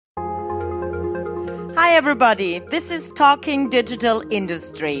Hi everybody, this is Talking Digital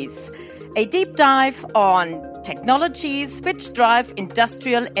Industries, a deep dive on technologies which drive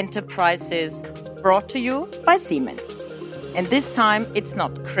industrial enterprises, brought to you by Siemens. And this time it's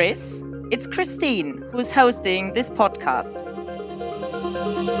not Chris, it's Christine who's hosting this podcast.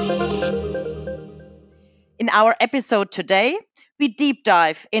 In our episode today, we deep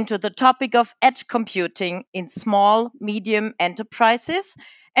dive into the topic of edge computing in small, medium enterprises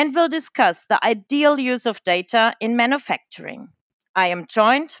and will discuss the ideal use of data in manufacturing. I am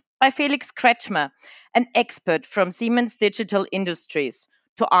joined by Felix Kretschmer, an expert from Siemens Digital Industries,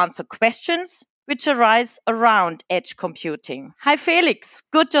 to answer questions which arise around edge computing. Hi, Felix.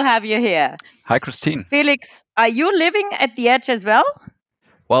 Good to have you here. Hi, Christine. Felix, are you living at the edge as well?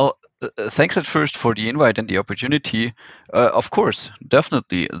 Well, thanks at first for the invite and the opportunity. Of course,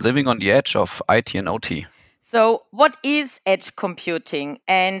 definitely living on the edge of IT and OT. So, what is edge computing,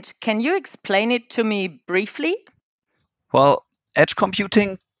 and can you explain it to me briefly? Well, edge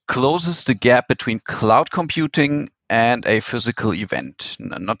computing closes the gap between cloud computing and a physical event,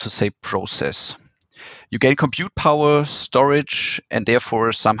 not to say process. You gain compute power, storage, and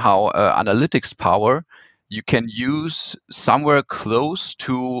therefore somehow analytics power you can use somewhere close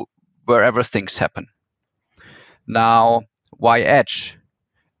to wherever things happen. Now, why edge?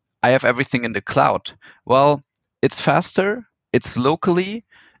 I have everything in the cloud. Well, it's faster, it's locally,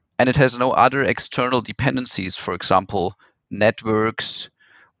 and it has no other external dependencies, for example, networks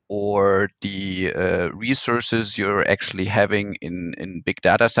or the resources you're actually having in big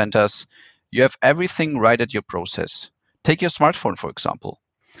data centers. You have everything right at your process. Take your smartphone, for example.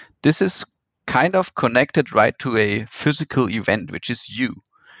 This is kind of connected right to a physical event, which is you.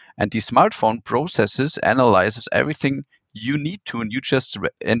 And the smartphone processes, analyzes everything you need to, and you just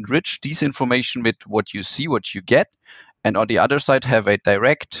enrich these information with what you see, what you get. And on the other side, have a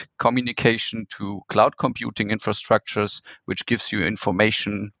direct communication to cloud computing infrastructures, which gives you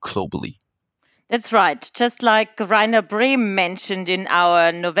information globally. That's right. Just like Rainer Brehm mentioned in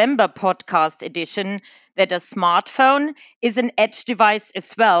our November podcast edition, that a smartphone is an edge device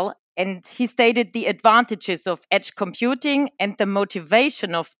as well. And he stated the advantages of edge computing and the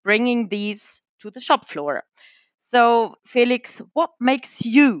motivation of bringing these to the shop floor. So, Felix, what makes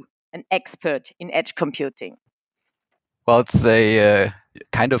you an expert in edge computing? Well, it's a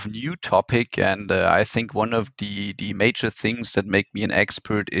kind of new topic, and I think one of the major things that make me an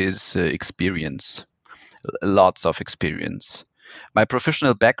expert is experience, lots of experience. My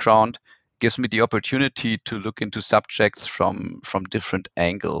professional background gives me the opportunity to look into subjects from different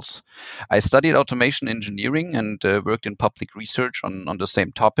angles. I studied automation engineering and worked in public research on the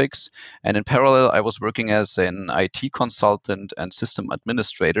same topics. And in parallel, I was working as an IT consultant and system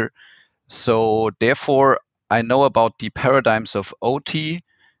administrator. So therefore, I know about the paradigms of OT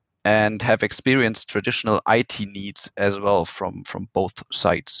and have experienced traditional IT needs as well from both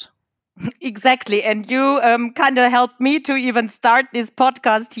sides. Exactly. And you kind of helped me to even start this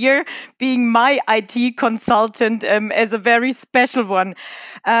podcast here, being my IT consultant as a very special one.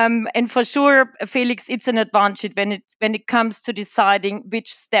 And for sure, Felix, it's an advantage when it comes to deciding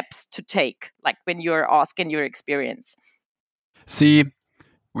which steps to take, like when you're asking your experience. See,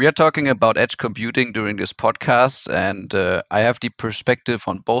 we are talking about edge computing during this podcast, and I have the perspective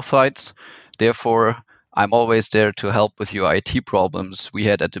on both sides. Therefore, I'm always there to help with your IT problems we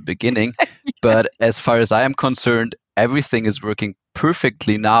had at the beginning. But as far as I am concerned, everything is working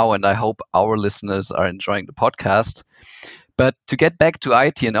perfectly now, and I hope our listeners are enjoying the podcast. But to get back to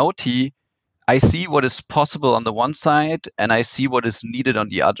IT and OT, I see what is possible on the one side, and I see what is needed on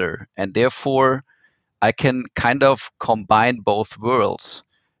the other. And therefore, I can kind of combine both worlds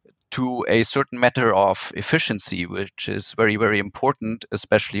to a certain matter of efficiency, which is very, very important,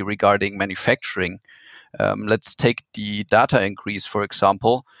 especially regarding manufacturing. Let's take the data increase, for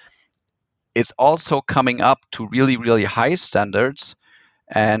example. It's also coming up to really, really high standards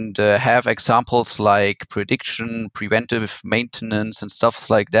and have examples like prediction, preventive maintenance, and stuff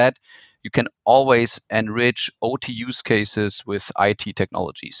like that. You can always enrich OT use cases with IT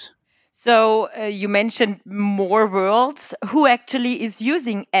technologies. So you mentioned more worlds. Who actually is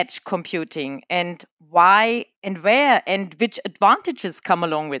using edge computing, and why and where, and which advantages come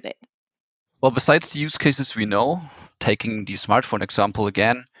along with it? Well, besides the use cases we know, taking the smartphone example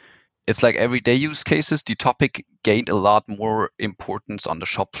again, it's like everyday use cases. The topic gained a lot more importance on the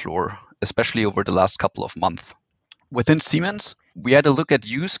shop floor, especially over the last couple of months. Within Siemens, we had a look at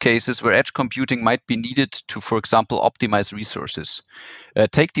use cases where edge computing might be needed to, for example, optimize resources.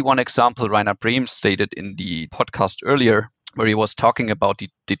 Take the one example Rainer Brehm stated in the podcast earlier, where he was talking about the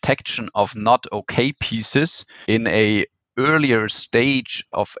detection of not okay pieces in a earlier stage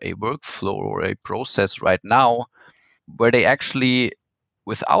of a workflow or a process right now where they actually,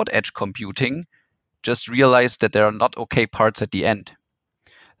 without edge computing, just realize that there are not okay parts at the end.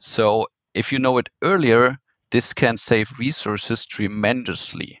 So if you know it earlier, this can save resources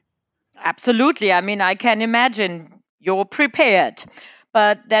tremendously. Absolutely. I mean, I can imagine you're prepared.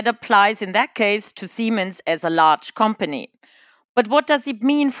 But that applies in that case to Siemens as a large company. But what does it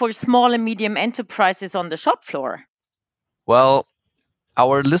mean for small and medium enterprises on the shop floor? Well,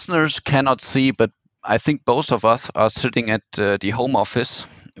 our listeners cannot see, but I think both of us are sitting at the home office,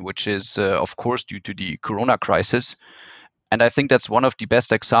 which is, of course, due to the corona crisis. And I think that's one of the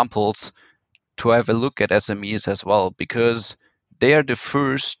best examples to have a look at SMEs as well, because they are the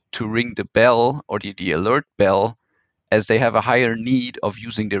first to ring the bell or the alert bell as they have a higher need of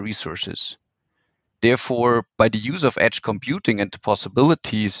using their resources. Therefore, by the use of edge computing and the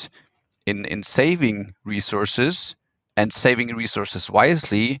possibilities in saving resources and saving resources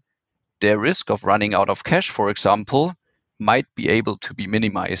wisely, their risk of running out of cash, for example, might be able to be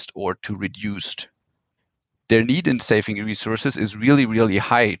minimized or to reduced. Their need in saving resources is really, really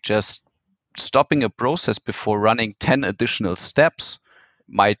high. Just stopping a process before running 10 additional steps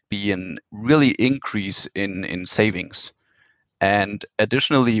might be an really increase in savings. And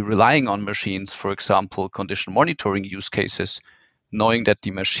additionally, relying on machines, for example, condition monitoring use cases, knowing that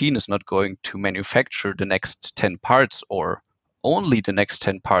the machine is not going to manufacture the next 10 parts or only the next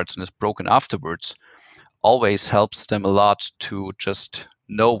 10 parts and is broken afterwards, always helps them a lot to just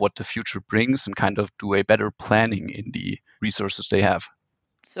know what the future brings and kind of do a better planning in the resources they have.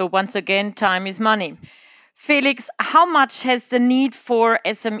 So, once again, time is money. Felix, how much has the need for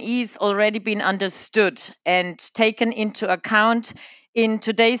SMEs already been understood and taken into account in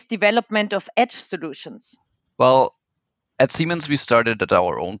today's development of edge solutions? Well, at Siemens, we started at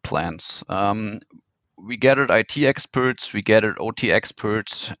our own plans. We gathered IT experts, we gathered OT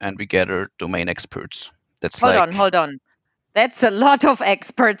experts, and we gathered domain experts. That's Hold on. That's a lot of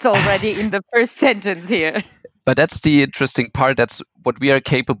experts already in the first sentence here. But that's the interesting part. That's what we are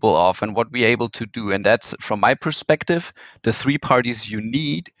capable of and what we're able to do. And that's, from my perspective, the three parties you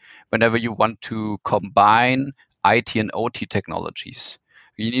need whenever you want to combine IT and OT technologies.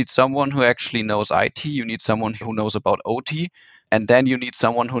 You need someone who actually knows IT, you need someone who knows about OT, and then you need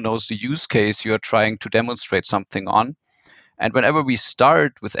someone who knows the use case you are trying to demonstrate something on. And whenever we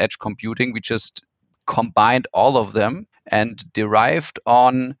start with edge computing, we just combined all of them and derived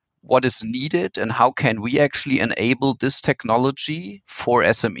on what is needed and how can we actually enable this technology for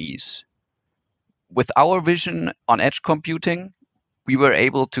SMEs. With our vision on edge computing, we were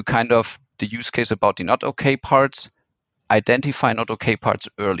able to kind of the use case about the not okay parts, identify not okay parts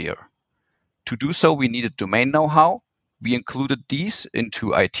earlier. To do so, we needed domain know-how. We included these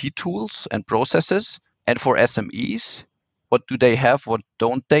into IT tools and processes. And for SMEs, what do they have? What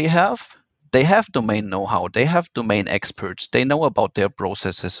don't they have? They have domain know-how. They have domain experts. They know about their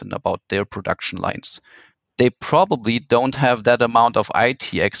processes and about their production lines. They probably don't have that amount of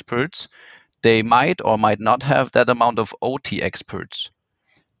IT experts. They might or might not have that amount of OT experts.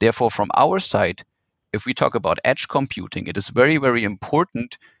 Therefore, from our side, if we talk about edge computing, it is very, very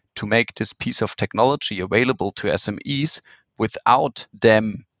important to make this piece of technology available to SMEs without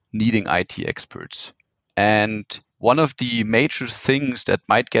them needing IT experts. And one of the major things that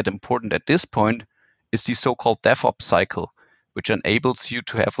might get important at this point is the so-called DevOps cycle, which enables you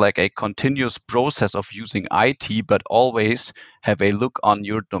to have like a continuous process of using IT, but always have a look on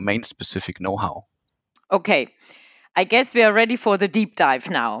your domain specific know-how. Okay, I guess we are ready for the deep dive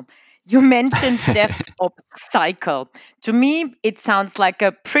now. You mentioned DevOps cycle. To me, it sounds like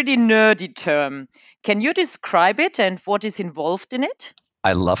a pretty nerdy term. Can you describe it and what is involved in it?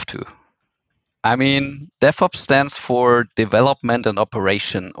 I love to. I mean, DevOps stands for development and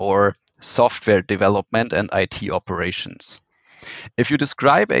operation, or software development and IT operations. If you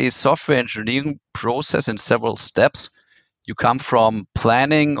describe a software engineering process in several steps, you come from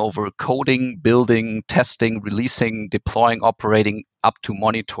planning over coding, building, testing, releasing, deploying, operating, up to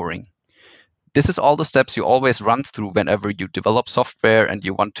monitoring. This is all the steps you always run through whenever you develop software and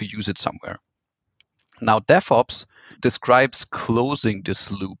you want to use it somewhere. Now, DevOps describes closing this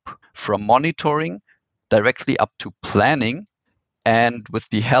loop from monitoring directly up to planning. And with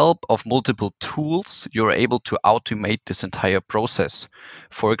the help of multiple tools, you're able to automate this entire process.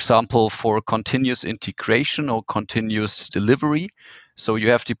 For example, for continuous integration or continuous delivery. So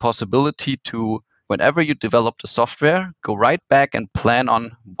you have the possibility to, whenever you develop the software, go right back and plan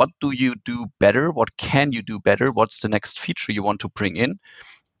on what do you do better? What can you do better? What's the next feature you want to bring in?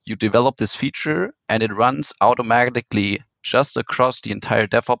 You develop this feature and it runs automatically just across the entire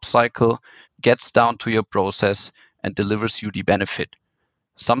DevOps cycle, gets down to your process, and delivers you the benefit.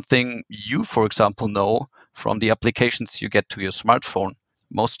 Something you, for example, know from the applications you get to your smartphone.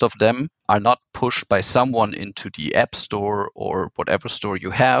 Most of them are not pushed by someone into the App Store or whatever store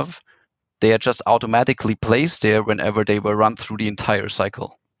you have. They are just automatically placed there whenever they were run through the entire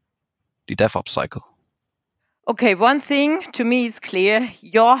cycle, the DevOps cycle. Okay, one thing to me is clear: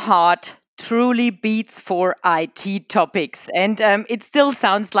 your heart truly beats for IT topics. And it still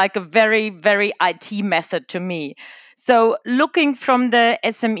sounds like a very, very IT method to me. So, looking from the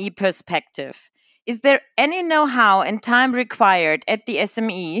SME perspective, is there any know how and time required at the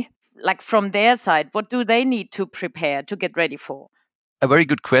SME, like from their side? What do they need to prepare to get ready for? A very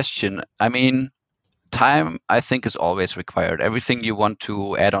good question. I mean, time, I think, is always required. Everything you want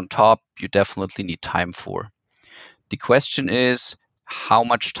to add on top, you definitely need time for. The question is, how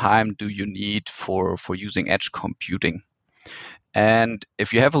much time do you need for using edge computing? And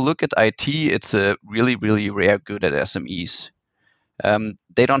if you have a look at IT, it's a really, really rare good at SMEs.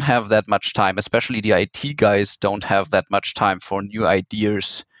 They don't have that much time, especially the IT guys don't have that much time for new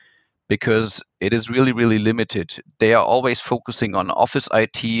ideas because it is really, really limited. They are always focusing on office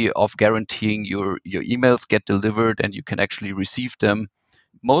IT, of guaranteeing your emails get delivered and you can actually receive them.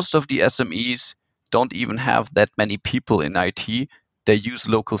 Most of the SMEs don't even have that many people in IT. They use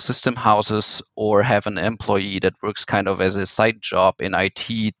local system houses or have an employee that works kind of as a side job in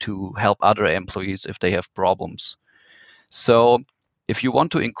IT to help other employees if they have problems. So if you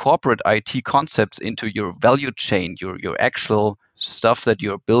want to incorporate IT concepts into your value chain, your actual stuff that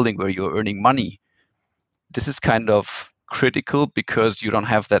you're building where you're earning money, this is kind of critical because you don't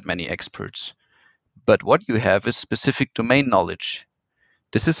have that many experts. But what you have is specific domain knowledge.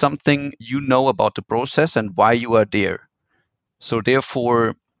 This is something you know about the process and why you are there. So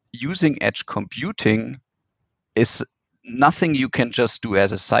therefore, using edge computing is nothing you can just do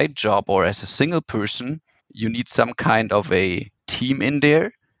as a side job or as a single person. You need some kind of a team in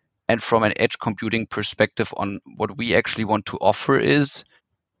there. And from an edge computing perspective on what we actually want to offer is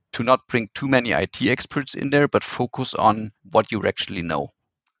to not bring too many IT experts in there, but focus on what you actually know.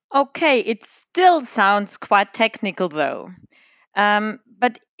 Okay, it still sounds quite technical though.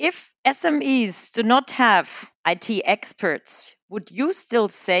 But if SMEs do not have IT experts, would you still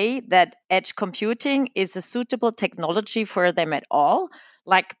say that edge computing is a suitable technology for them at all?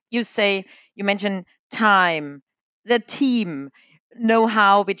 Like you mentioned time, the team, know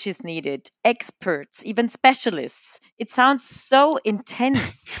how which is needed, experts, even specialists. It sounds so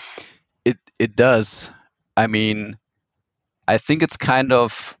intense. It does. I mean, I think it's kind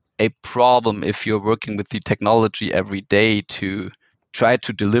of a problem if you're working with the technology every day to try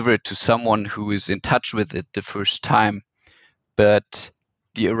to deliver it to someone who is in touch with it the first time. But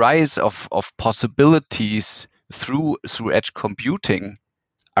the rise of possibilities through edge computing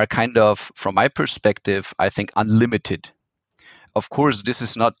are kind of, from my perspective, I think unlimited. Of course, this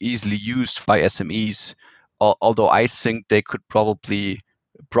is not easily used by SMEs, although I think they could probably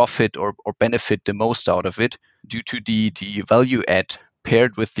profit or benefit the most out of it due to the value add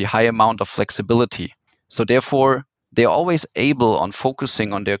paired with the high amount of flexibility. So therefore, they're always able on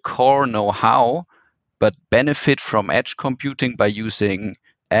focusing on their core know-how, but benefit from edge computing by using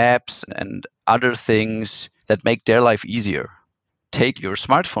apps and other things that make their life easier. Take your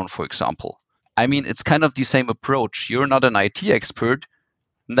smartphone, for example. I mean, it's kind of the same approach. You're not an IT expert.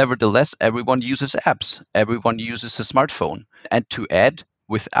 Nevertheless, everyone uses apps. Everyone uses a smartphone. And to add,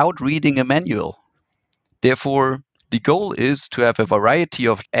 without reading a manual. Therefore, the goal is to have a variety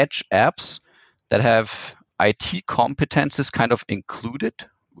of edge apps that have IT competences kind of included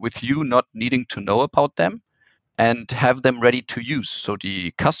with you not needing to know about them and have them ready to use so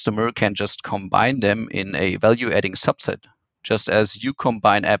the customer can just combine them in a value adding subset. Just as you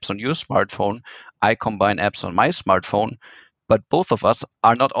combine apps on your smartphone, I combine apps on my smartphone, but both of us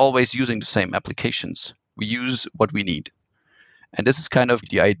are not always using the same applications. We use what we need. And this is kind of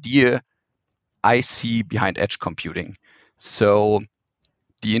the idea I see behind edge computing. So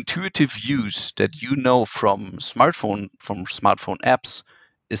the intuitive use that you know from smartphone apps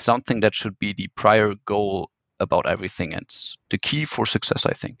is something that should be the prior goal about everything. It's the key for success,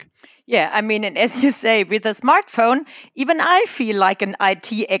 I think. Yeah, I mean, and as you say, with a smartphone, even I feel like an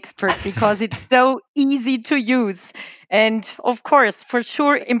IT expert because it's so easy to use. And of course, for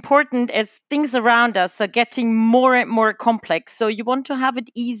sure, important as things around us are getting more and more complex. So you want to have it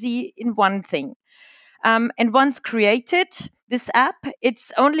easy in one thing. And once created, this app,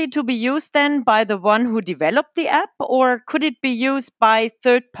 it's only to be used then by the one who developed the app, or could it be used by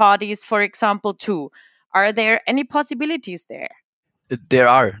third parties, for example, too? Are there any possibilities there? There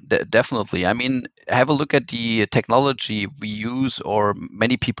are definitely. I mean, have a look at the technology we use or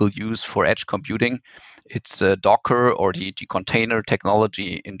many people use for edge computing. It's Docker or the container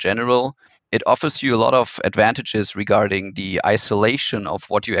technology in general. It offers you a lot of advantages regarding the isolation of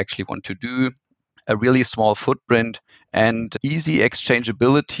what you actually want to do, a really small footprint, and easy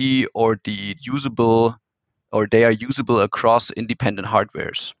exchangeability or they are usable across independent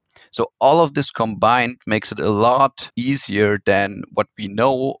hardwares. So all of this combined makes it a lot easier than what we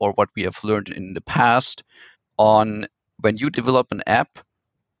know or what we have learned in the past on when you develop an app,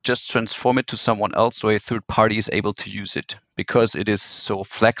 just transform it to someone else so a third party is able to use it because it is so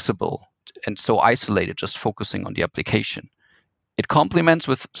flexible and so isolated, just focusing on the application. It complements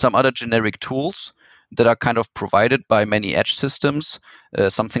with some other generic tools that are kind of provided by many edge systems,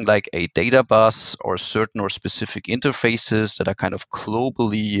 something like a data bus or certain or specific interfaces that are kind of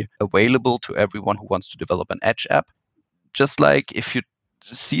globally available to everyone who wants to develop an edge app. Just like if you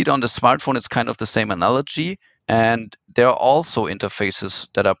see it on the smartphone, it's kind of the same analogy. And there are also interfaces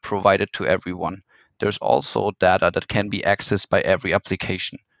that are provided to everyone. There's also data that can be accessed by every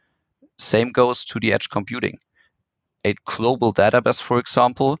application. Same goes to the edge computing. A global database, for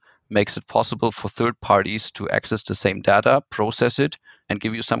example, makes it possible for third parties to access the same data, process it, and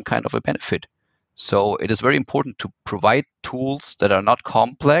give you some kind of a benefit. So it is very important to provide tools that are not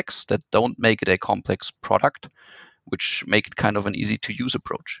complex, that don't make it a complex product, which make it kind of an easy to use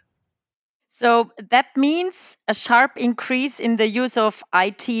approach. So that means a sharp increase in the use of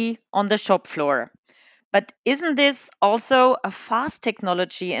IT on the shop floor. But isn't this also a fast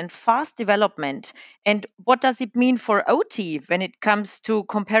technology and fast development? And what does it mean for OT when it comes to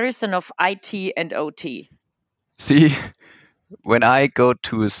comparison of IT and OT? See, when I go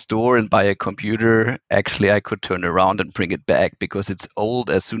to a store and buy a computer, actually I could turn around and bring it back because it's old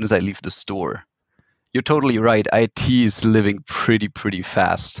as soon as I leave the store. You're totally right. IT is living pretty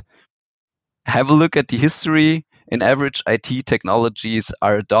fast. Have a look at the history. In average, IT technologies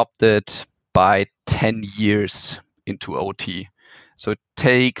are adopted by 10 years into OT. So it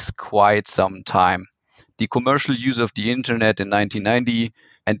takes quite some time. The commercial use of the internet in 1990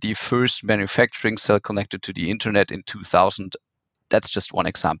 and the first manufacturing cell connected to the internet in 2000, that's just one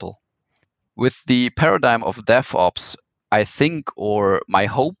example. With the paradigm of DevOps, I think, or my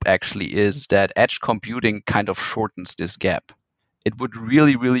hope actually is that edge computing kind of shortens this gap. It would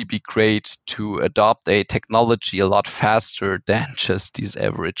really be great to adopt a technology a lot faster than just this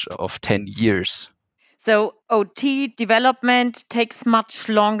average of 10 years. So OT development takes much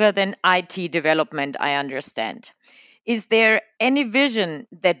longer than IT development, I understand. Is there any vision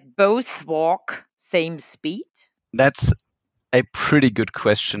that both walk same speed? That's a pretty good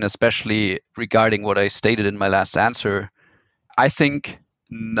question, especially regarding what I stated in my last answer. I think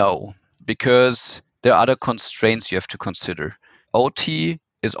no, because there are other constraints you have to consider. OT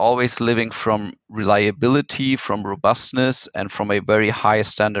is always living from reliability, from robustness, and from a very high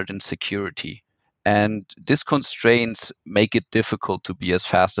standard in security. And these constraints make it difficult to be as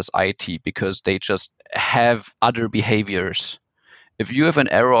fast as IT because they just have other behaviors. If you have an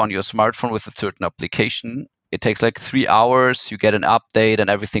error on your smartphone with a certain application, it takes like 3 hours, you get an update, and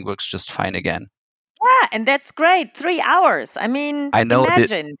everything works just fine again. Yeah, and that's great. 3 hours. I mean, I know that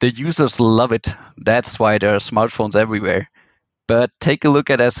imagine. the users love it. That's why there are smartphones everywhere. But take a look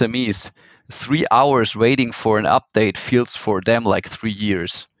at SMEs. 3 hours waiting for an update feels for them like 3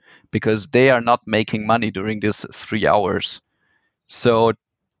 years because they are not making money during this 3 hours. So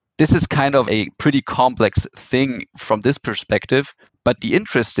this is kind of a pretty complex thing from this perspective. But the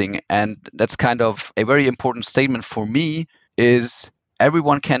interesting, and that's kind of a very important statement for me, is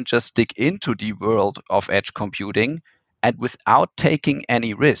everyone can just dig into the world of edge computing and without taking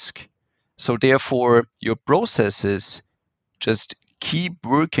any risk. So, therefore, your processes just keep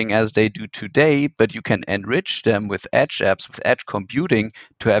working as they do today, but you can enrich them with edge apps, with edge computing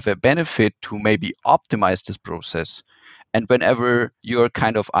to have a benefit to maybe optimize this process. And whenever you're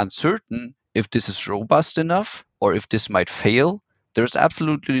kind of uncertain if this is robust enough or if this might fail, there's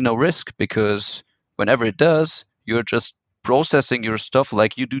absolutely no risk because whenever it does, you're just processing your stuff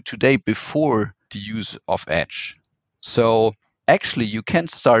like you do today before the use of edge. So actually, you can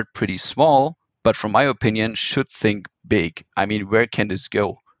start pretty small, but from my opinion, should think big. I mean, where can this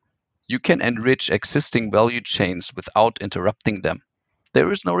go? You can enrich existing value chains without interrupting them.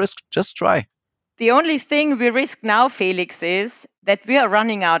 There is no risk, just try. The only thing we risk now, Felix, is that we are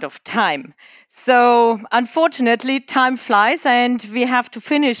running out of time. So, unfortunately, time flies and we have to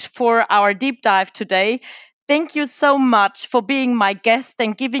finish for our deep dive today. Thank you so much for being my guest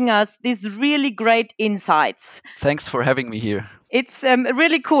and giving us these really great insights. Thanks for having me here. It's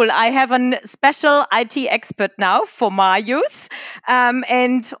really cool. I have a special IT expert now for my use.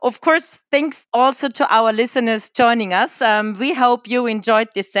 And of course, thanks also to our listeners joining us. We hope you enjoyed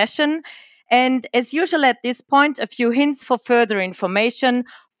this session. And as usual at this point, a few hints for further information.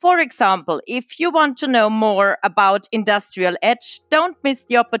 For example, if you want to know more about Industrial Edge, don't miss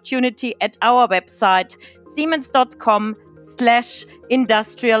the opportunity at our website,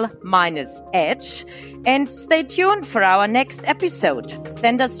 siemens.com/industrial-edge. And stay tuned for our next episode.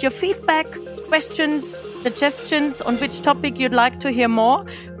 Send us your feedback, questions, suggestions on which topic you'd like to hear more.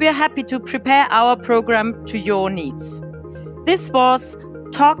 We are happy to prepare our program to your needs. This was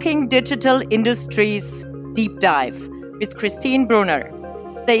Talking Digital Industries Deep Dive with Christine Brunner.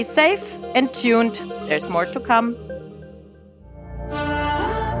 Stay safe and tuned. There's more to come.